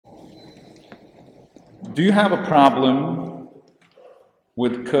Do you have a problem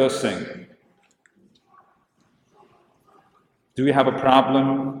with cursing? Do you have a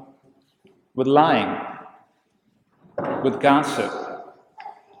problem with lying, with gossip,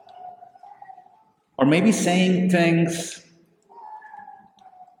 or maybe saying things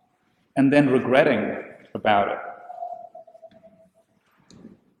and then regretting about it?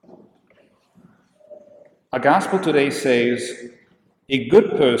 Our gospel today says, a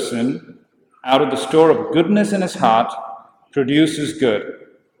good person out of the store of goodness in his heart produces good.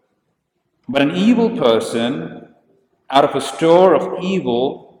 But an evil person out of a store of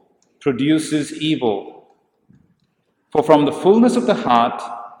evil produces evil. For from the fullness of the heart,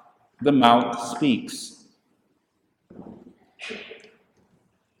 the mouth speaks.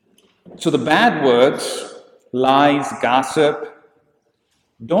 So the bad words, lies, gossip,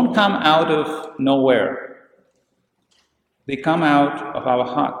 don't come out of nowhere. They come out of our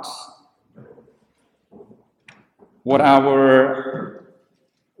hearts. What our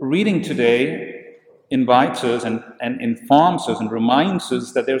reading today invites us and informs us and reminds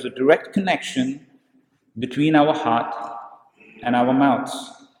us that there's a direct connection between our heart and our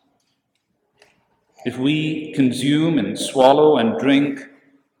mouths. If we consume and swallow and drink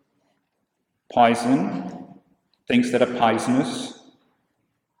poison, things that are poisonous,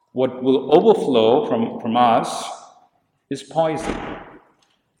 what will overflow from us is poison.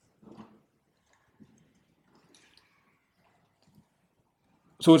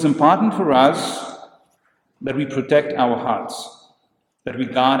 So it's important for us that we protect our hearts, that we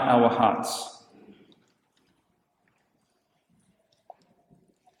guard our hearts.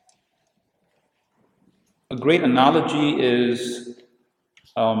 A great analogy is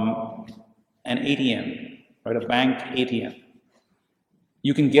an ATM, right? A bank ATM.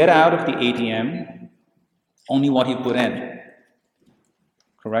 You can get out of the ATM only what you put in,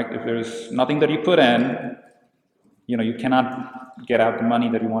 correct? If there's nothing that you put in, you cannot get out the money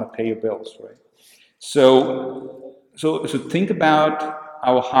that you want to pay your bills, right? So think about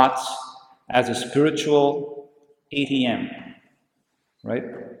our hearts as a spiritual ATM, right?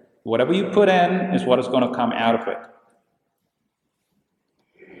 Whatever you put in is what is going to come out of it.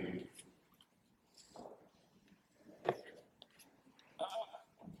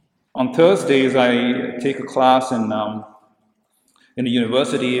 On Thursdays, I take a class in the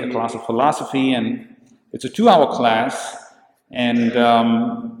university, a class of philosophy, and it's a 2-hour class, and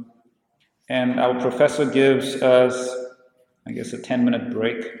our professor gives us, I guess, a 10-minute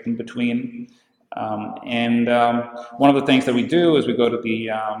break in between. One of the things that we do is we go to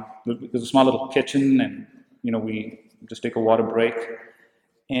there's a small little kitchen, and we just take a water break.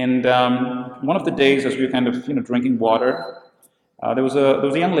 And one of the days, as we were kind of drinking water, there was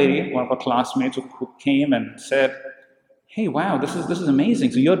a young lady, one of our classmates, who came and said, "Hey, wow, this is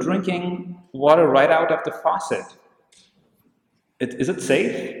amazing. So you're drinking water right out of the faucet. Is it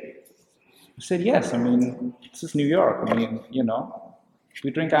safe?" I said, "Yes. I mean, this is New York. I mean, we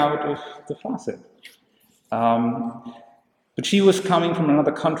drink out of the faucet." But she was coming from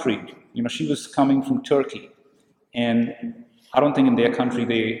another country. She was coming from Turkey, and I don't think in their country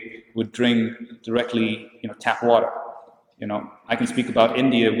they would drink directly, tap water. I can speak about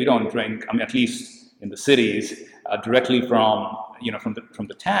India. We don't drink. I mean, at least in the cities, directly from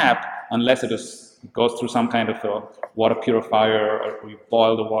the tap, unless it goes through some kind of a water purifier, or we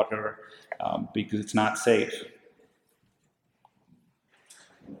boil the water because it's not safe.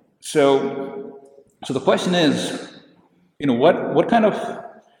 So the question is, what kind of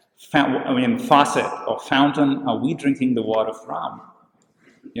faucet or fountain are we drinking the water from?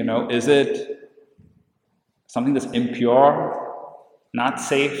 Is it something that's impure, not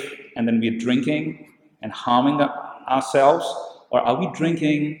safe, and then we're drinking and harming ourselves? Or are we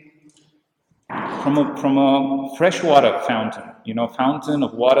drinking from a freshwater fountain, fountain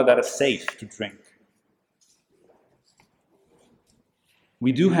of water that is safe to drink?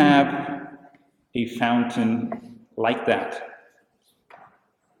 We do have a fountain like that,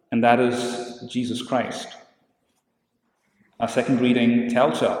 and that is Jesus Christ. Our second reading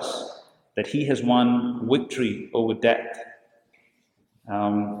tells us that he has won victory over death.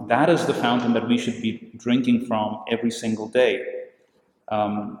 That is the fountain that we should be drinking from every single day.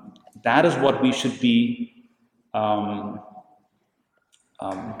 That is what we should be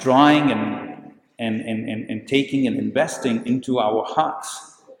drawing and taking and investing into our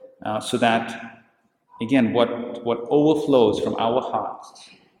hearts, so that, again, what overflows from our hearts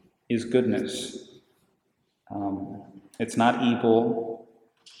is goodness. It's not evil.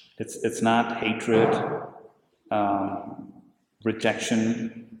 It's not hatred,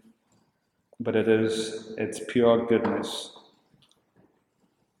 rejection, but it's pure goodness.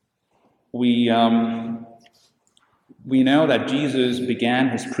 We We know that Jesus began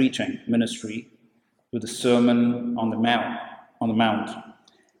his preaching ministry with the Sermon on the Mount.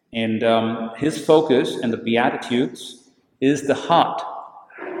 And his focus in the Beatitudes is the heart.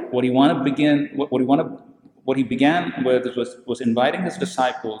 What he began with was inviting his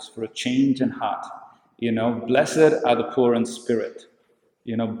disciples for a change in heart. Blessed are the poor in spirit.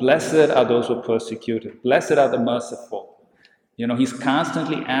 Blessed are those who are persecuted. Blessed are the merciful. He's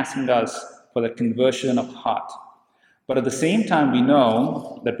constantly asking us for the conversion of heart. But at the same time, we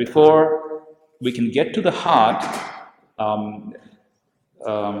know that before we can get to the heart,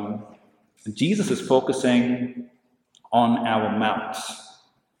 Jesus is focusing on our mouths,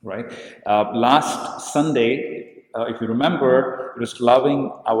 right? Last Sunday, if you remember, it was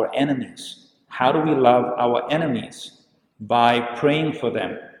loving our enemies. How do we love our enemies? By praying for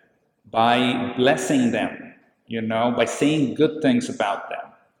them, by blessing them, by saying good things about them.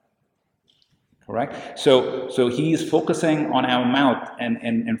 Correct? So he is focusing on our mouth,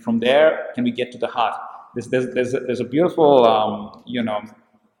 and from there can we get to the heart. There's a beautiful,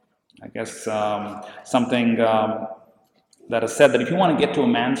 I guess, something that is said that if you want to get to a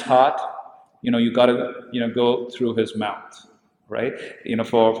man's heart, you got to, go through his mouth, right?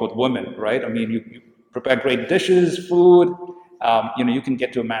 For women, right? I mean, you prepare great dishes, food, you can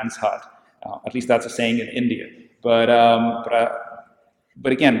get to a man's heart. At least that's a saying in India.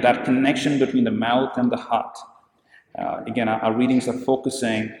 But again, that connection between the mouth and the heart, again, our readings are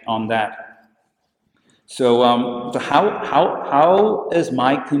focusing on that. So how is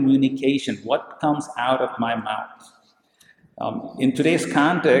my communication? What comes out of my mouth? In today's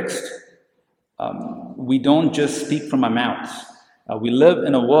context, we don't just speak from our mouths. We live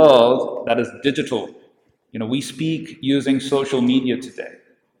in a world that is digital. We speak using social media today,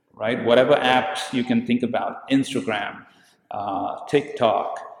 right? Whatever apps you can think about, Instagram,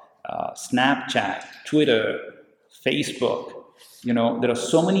 TikTok, Snapchat, Twitter, Facebook. There are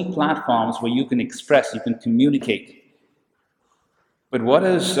so many platforms where you can express, you can communicate. But what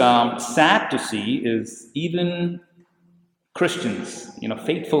is sad to see is even Christians,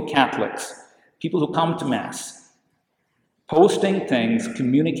 faithful Catholics, people who come to Mass, posting things,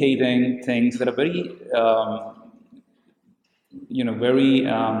 communicating things that are very, very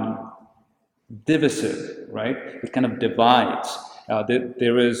divisive, right? It kind of divides.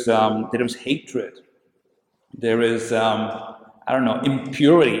 There is hatred. There is,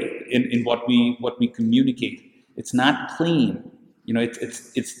 impurity in what we communicate. It's not clean.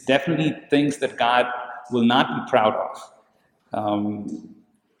 It's definitely things that God will not be proud of.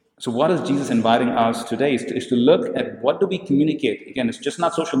 So what is Jesus inviting us today is to look at what do we communicate. Again, it's just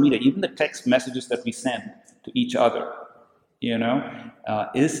not social media, even the text messages that we send to each other.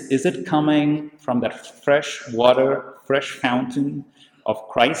 Is it coming from that fresh water, fresh fountain of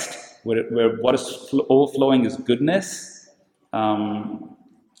Christ, where what is overflowing is goodness,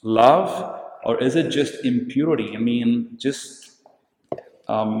 love, or is it just impurity? I mean, just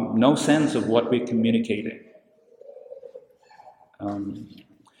no sense of what we're communicating.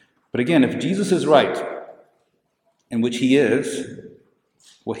 But again, if Jesus is right, in which he is,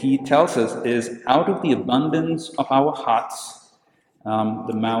 what he tells us is out of the abundance of our hearts,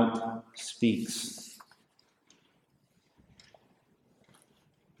 the mouth speaks.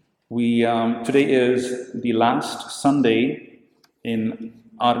 Today is the last Sunday in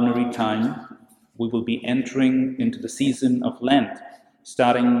ordinary time. We will be entering into the season of Lent.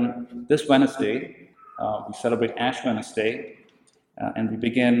 Starting this Wednesday, we celebrate Ash Wednesday, and we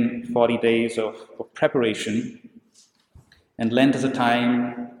begin 40 days of preparation. And Lent is a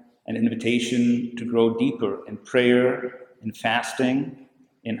time, an invitation to grow deeper in prayer, in fasting,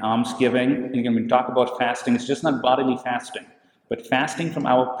 in almsgiving. And again, when we talk about fasting, it's just not bodily fasting, but fasting from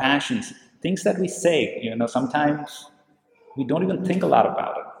our passions, things that we say. Sometimes we don't even think a lot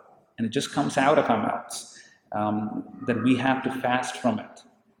about it, and it just comes out of our mouths. That we have to fast from it,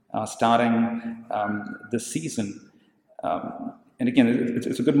 starting this season. And again,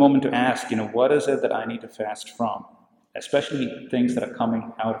 it's a good moment to ask, what is it that I need to fast from? Especially things that are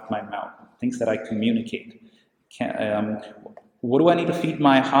coming out of my mouth, things that I communicate. What do I need to feed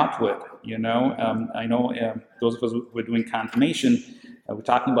my heart with? I know those of us who are doing confirmation, we're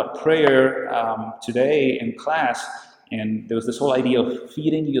talking about prayer today in class, and there was this whole idea of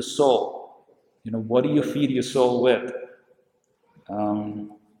feeding your soul. What do you feed your soul with?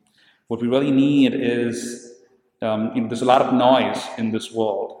 What we really need is, there's a lot of noise in this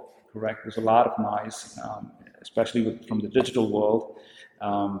world, correct? There's a lot of noise, especially from the digital world.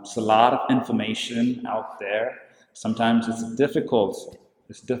 There's a lot of information out there. Sometimes it's difficult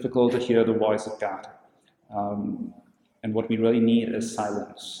to hear the voice of God. And what we really need is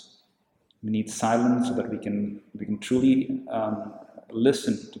silence. We need silence so that we can truly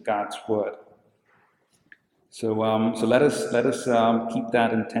listen to God's word. So let us keep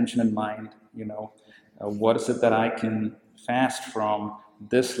that intention in mind. What is it that I can fast from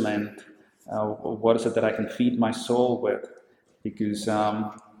this Lent? What is it that I can feed my soul with? Because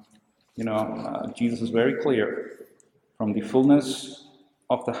Jesus is very clear. From the fullness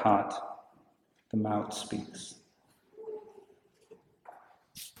of the heart, the mouth speaks.